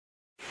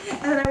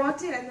And then I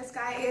walked in, and this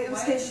guy, it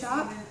was his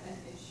shop.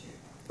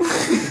 It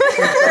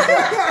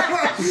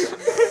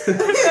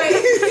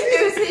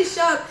was his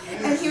shop,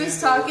 and he was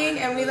talking,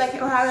 and we like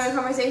were having a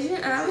conversation,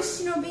 and I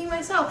was, being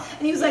myself,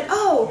 and he was like,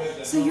 "Oh,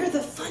 so you're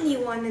the funny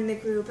one in the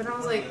group," and I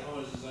was like,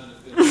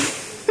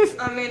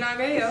 "I mean, I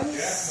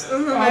guess."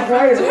 And then my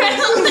friends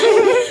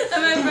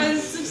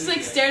just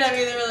like stared at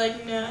me. They were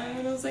like, "No,"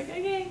 and I was like,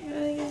 "Okay,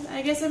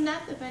 I guess I'm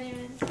not the funny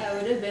one." I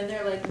would have been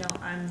there like, "No,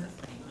 I'm the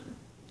funny one."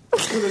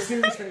 With a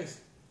serious face.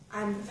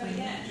 I'm the funny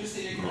one.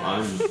 No,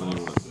 I'm the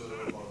funny one.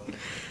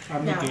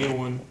 I'm the gay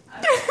one.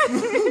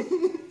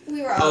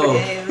 We were all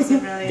gay. It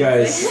wasn't really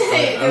guys, I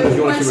don't know if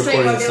you want to keep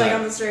recording this like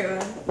I'm the straight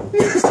one.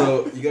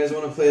 So, you guys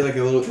want to play like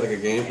a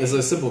game? It's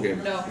a simple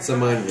game. No. It's a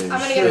mind game. I'm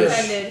gonna get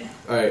offended.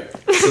 Alright,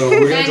 so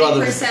we're gonna draw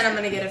the... 90% I'm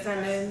gonna get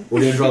offended.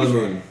 We're gonna draw the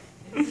moon.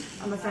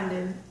 I'm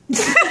offended.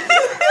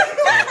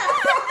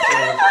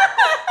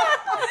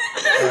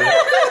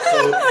 So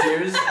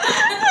here's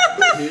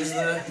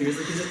the piece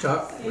of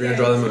chalk. We're gonna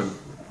draw the moon.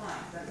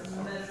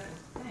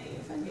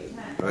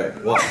 Alright,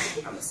 watch.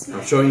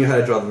 I'm showing you how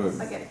to draw the moon.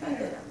 If I get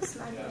offended, I'm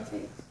smacking my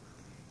face.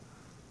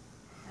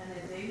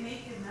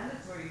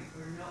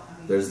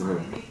 There's the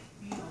moon.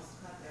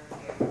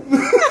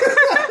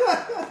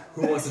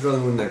 Who wants to draw the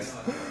moon next?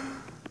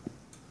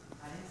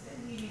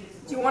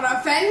 Do you want to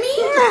offend me?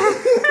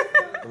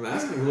 I'm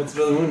asking who wants to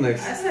draw the moon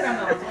next. I said I'm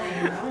not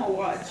playing. I'm gonna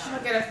watch. I'm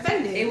gonna get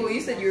offended. Hey, well, you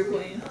said you were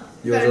playing.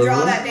 You better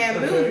draw that damn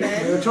moon,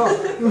 man. Yeah, chalk.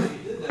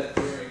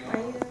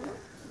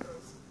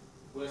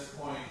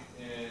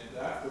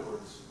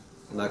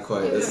 Not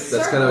quite.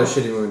 That's kind of a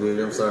shitty moon, dude.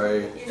 I'm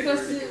sorry. You're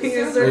supposed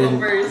to circle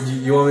first.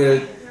 You want me to...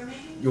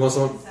 You want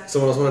someone else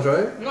want to try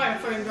it? I'm not gonna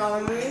fucking draw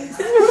the moon.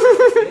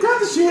 Got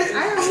the shit.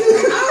 I don't want to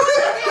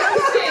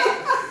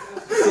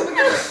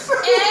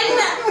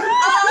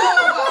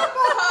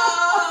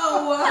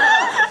N-O-O.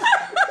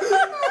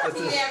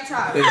 Damn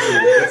try. Thank you.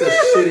 That's a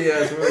shitty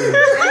ass moon. I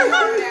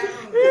love that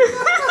moon.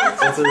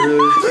 That's a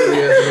really shitty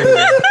ass moon.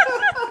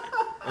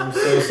 I'm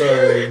so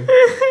sorry.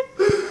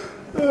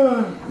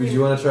 Would you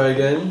want to try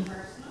again?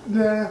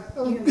 Nah. That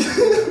was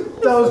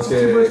just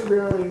too much for me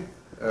already.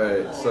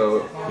 Alright,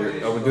 so here,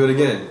 I will do it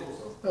again.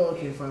 Oh,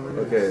 okay, fine.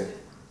 Okay.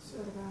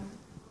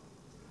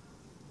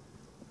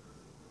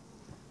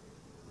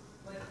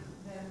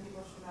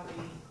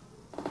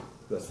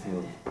 That's the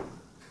moon.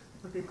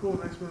 Okay, cool.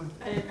 Next one.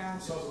 I didn't know.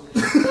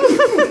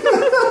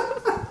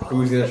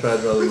 Who's gonna try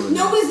to draw the moon?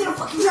 Nobody's gonna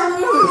fucking draw the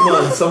moon. Come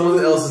on, someone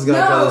else is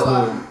gonna draw this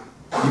moon.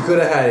 You could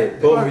have had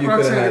it. Both of you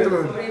could have had it.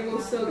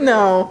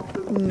 No.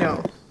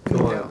 No.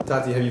 Come on.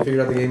 Tati, have you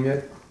figured out the game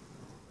yet?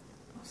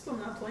 I'm still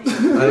not playing. I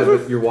know,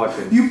 but you're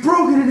watching. You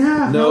broke it in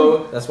half.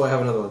 No, that's why I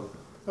have another one.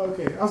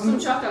 Okay. I was Some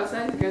chalk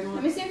outside. You guys want?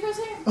 Let me see it for a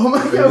second. Oh my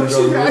Are you god, gonna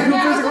draw the shit. I moon? go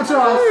physical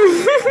chalk.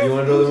 You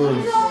wanna draw the moon?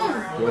 You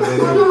wanna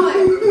draw the moon?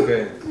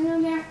 Okay.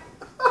 Well,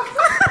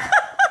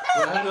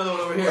 I have another one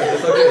over here.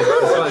 That's okay.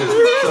 That's fine.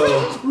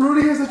 So,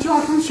 Rudy has a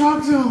chocolate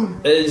chalk zone.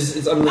 it's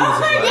unlimited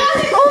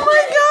supply. Oh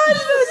my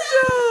gosh, that's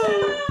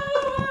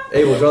so...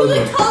 Abel, draw the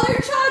moon. Color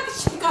chalk,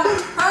 she got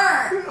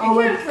turned. Oh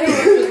my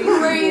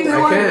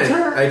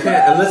I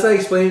can't. Unless I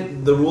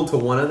explain the rule to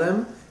one of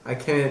them, I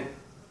can't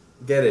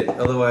get it.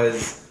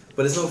 Otherwise,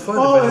 but it's no fun.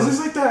 Oh, is this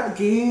like that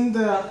game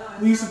that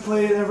we used to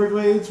play at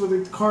Everglades with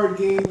a card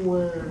game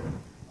where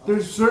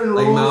there's certain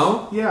like rules?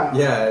 Mao? Yeah.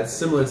 Yeah, it's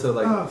similar to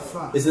like. Oh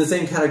fuck. It's in the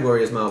same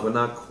category as Mao, but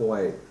not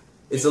quite.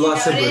 It's a lot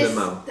simpler than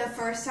Mao. The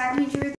first time he drew